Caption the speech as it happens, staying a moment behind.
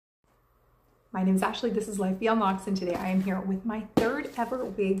My name is Ashley, this is Life Beyond Locks, and today I am here with my third ever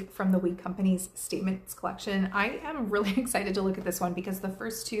wig from the Wig Company's Statements collection. I am really excited to look at this one because the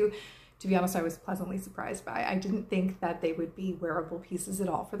first two, to be honest, I was pleasantly surprised by. I didn't think that they would be wearable pieces at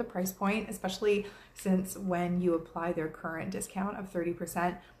all for the price point, especially since when you apply their current discount of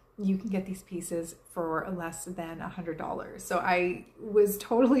 30%, you can get these pieces for less than $100. So I was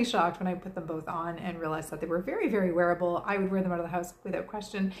totally shocked when I put them both on and realized that they were very, very wearable. I would wear them out of the house without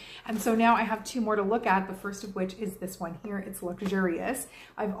question. And so now I have two more to look at, the first of which is this one here. It's Luxurious.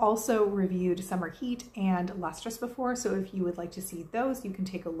 I've also reviewed Summer Heat and Lustrous before, so if you would like to see those, you can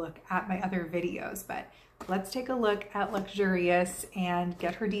take a look at my other videos. But let's take a look at Luxurious and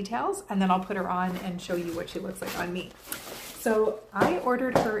get her details, and then I'll put her on and show you what she looks like on me. So I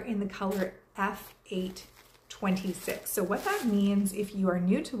ordered her in the color F826. So what that means if you are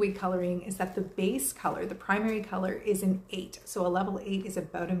new to wig coloring is that the base color, the primary color, is an 8. So a level 8 is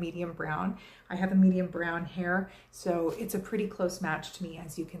about a medium brown. I have a medium brown hair, so it's a pretty close match to me,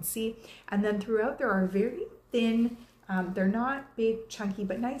 as you can see. And then throughout there are very thin, they're not big, chunky,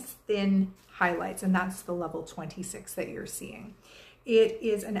 but nice thin highlights, and that's the level 26 that you're seeing. It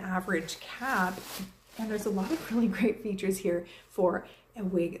is an average cap, and there's a lot of really great features here for a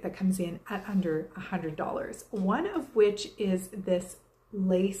wig that comes in at under $100. One of which is this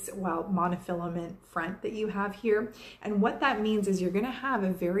lace, monofilament front that you have here. And what that means is you're gonna have a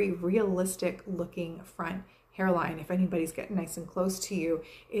very realistic looking front hairline. If anybody's getting nice and close to you,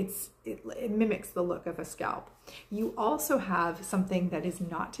 it mimics the look of a scalp. You also have something that is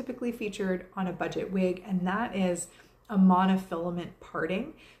not typically featured on a budget wig, and that is a monofilament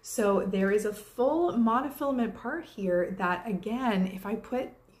parting. So there is a full monofilament part here that, again, you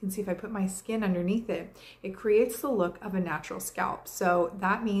can see if I put my skin underneath it, it creates the look of a natural scalp. So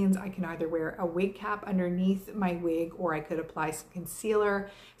that means I can either wear a wig cap underneath my wig, or I could apply some concealer,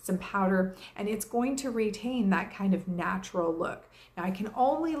 some powder, and it's going to retain that kind of natural look. Now I can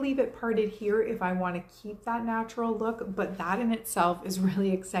only leave it parted here if I want to keep that natural look, but that in itself is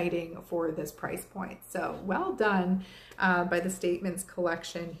really exciting for this price point. So well done by the Statements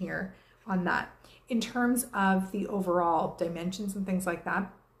collection here on that. In terms of the overall dimensions and things like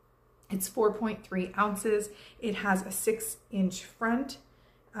that, it's 4.3 ounces. It has a 6-inch front,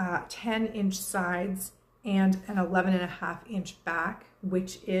 10-inch sides, and an 11.5-inch back,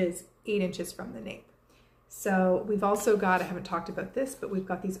 which is 8 inches from the nape. So we've also got, I haven't talked about this, but we've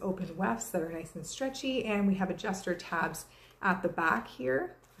got these open wefts that are nice and stretchy, and we have adjuster tabs at the back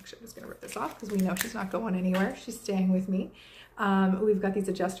here. Actually, I'm just gonna rip this off because we know she's not going anywhere. She's staying with me. We've got these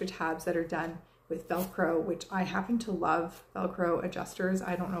adjuster tabs that are done with Velcro, which I happen to love Velcro adjusters.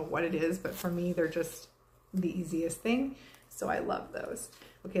 I don't know what it is, but for me, they're just the easiest thing. So I love those.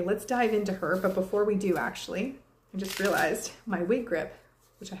 Okay, let's dive into her. But before we do, actually, I just realized my wig grip,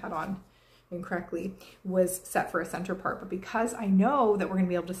 which I had on incorrectly, was set for a center part. But because I know that we're gonna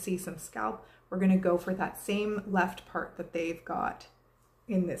be able to see some scalp, we're gonna go for that same left part that they've got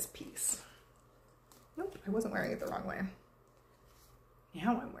in this piece. Nope, I wasn't wearing it the wrong way.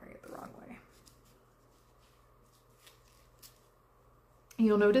 Now I'm wearing it the wrong way.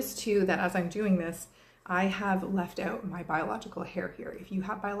 You'll notice too that as I'm doing this, I have left out my biological hair here. If you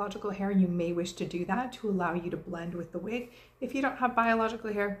have biological hair, you may wish to do that to allow you to blend with the wig. If you don't have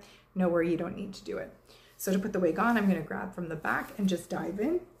biological hair, no worry, you don't need to do it. So to put the wig on, I'm gonna grab from the back and just dive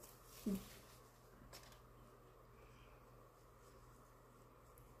in.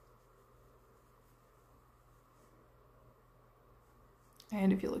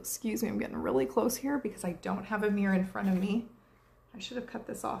 And if you'll excuse me, I'm getting really close here because I don't have a mirror in front of me. I should have cut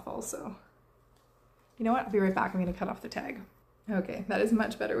this off also. You know what? I'll be right back. I'm going to cut off the tag. Okay, that is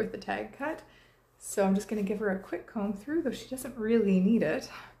much better with the tag cut. So I'm just going to give her a quick comb through, though she doesn't really need it.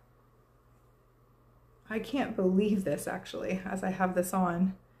 I can't believe this, actually, as I have this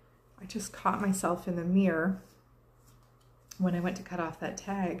on. I just caught myself in the mirror when I went to cut off that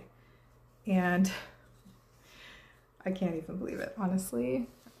tag, and I can't even believe it, honestly.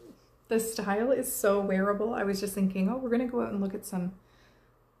 The style is so wearable. I was just thinking, oh, we're gonna go out and look at a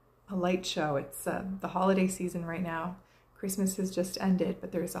light show. It's the holiday season right now. Christmas has just ended,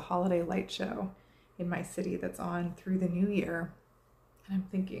 but there's a holiday light show in my city that's on through the new year. And I'm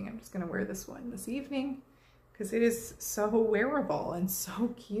thinking I'm just gonna wear this one this evening because it is so wearable and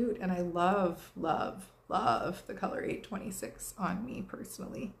so cute. And I love, love, love the color 826 on me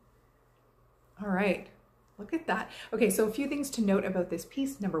personally. All right. Look at that. Okay, so a few things to note about this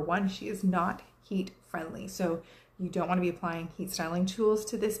piece. Number one, she is not heat friendly. So you don't want to be applying heat styling tools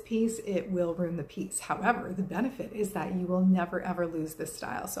to this piece. It will ruin the piece. However, the benefit is that you will never ever lose this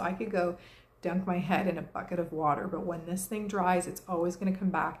style. So I could go dunk my head in a bucket of water, but when this thing dries, it's always going to come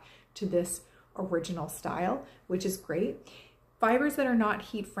back to this original style, which is great. Fibers that are not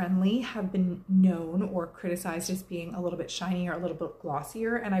heat friendly have been known or criticized as being a little bit shiny or a little bit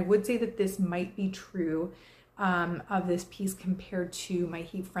glossier. And I would say that this might be true of this piece compared to my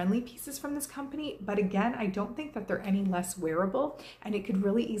heat friendly pieces from this company. But again, I don't think that they're any less wearable, and it could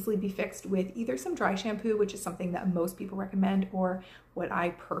really easily be fixed with either some dry shampoo, which is something that most people recommend, or what I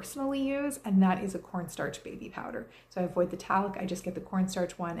personally use, and that is a cornstarch baby powder. So I avoid the talc, I just get the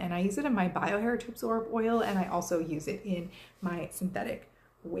cornstarch one, and I use it in my biohair to absorb oil, and I also use it in my synthetic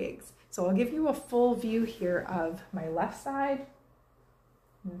wigs. So I'll give you a full view here of my left side.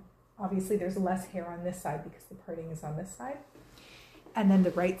 Obviously there's less hair on this side because the parting is on this side. And then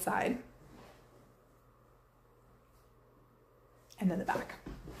the right side. And then the back.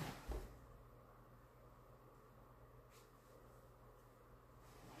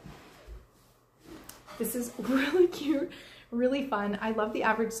 This is really cute, really fun. I love the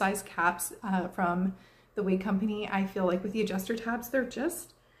average size caps from the wig company. I feel like with the adjuster tabs, they're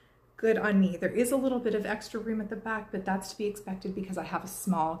just good on me. There is a little bit of extra room at the back, but that's to be expected because I have a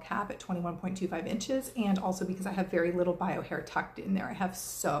small cap at 21.25 inches, and also because I have very little bio hair tucked in there. I have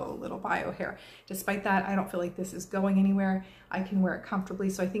so little bio hair. Despite that, I don't feel like this is going anywhere. I can wear it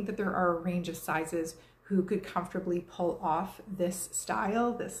comfortably, so I think that there are a range of sizes who could comfortably pull off this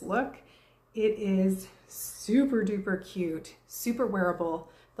style, this look. It is super duper cute, super wearable.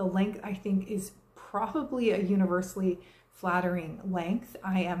 The length, I think, is probably a universally flattering length.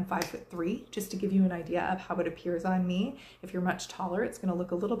 I am 5'3", just to give you an idea of how it appears on me. If you're much taller, it's going to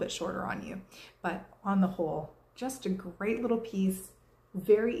look a little bit shorter on you. But on the whole, just a great little piece,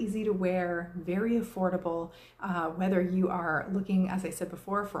 very easy to wear, very affordable. Whether you are looking, as I said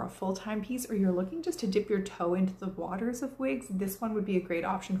before, for a full-time piece, or you're looking just to dip your toe into the waters of wigs, this one would be a great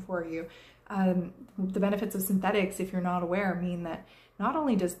option for you. The benefits of synthetics, if you're not aware, mean that not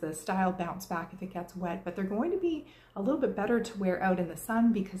only does the style bounce back if it gets wet, but they're going to be a little bit better to wear out in the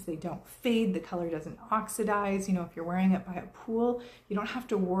sun because they don't fade, the color doesn't oxidize. You know, if you're wearing it by a pool, you don't have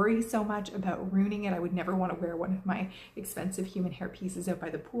to worry so much about ruining it. I would never want to wear one of my expensive human hair pieces out by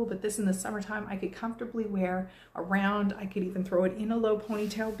the pool, but this in the summertime, I could comfortably wear around. I could even throw it in a low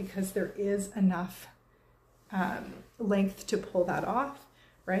ponytail because there is enough length to pull that off,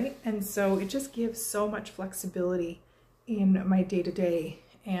 right? And so it just gives so much flexibility in my day-to-day,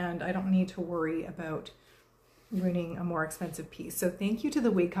 and I don't need to worry about ruining a more expensive piece. So thank you to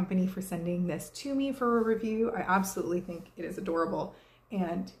the wig company for sending this to me for a review. I absolutely think it is adorable,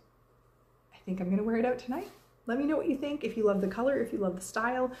 and I think I'm gonna wear it out tonight. Let me know what you think. If you love the color, if you love the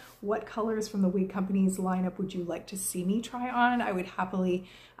style, what colors from the wig company's lineup would you like to see me try on? I would happily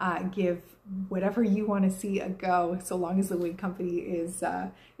give whatever you want to see a go, so long as the wig company is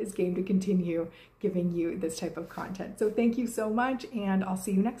game to continue giving you this type of content. So thank you so much, and I'll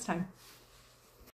see you next time.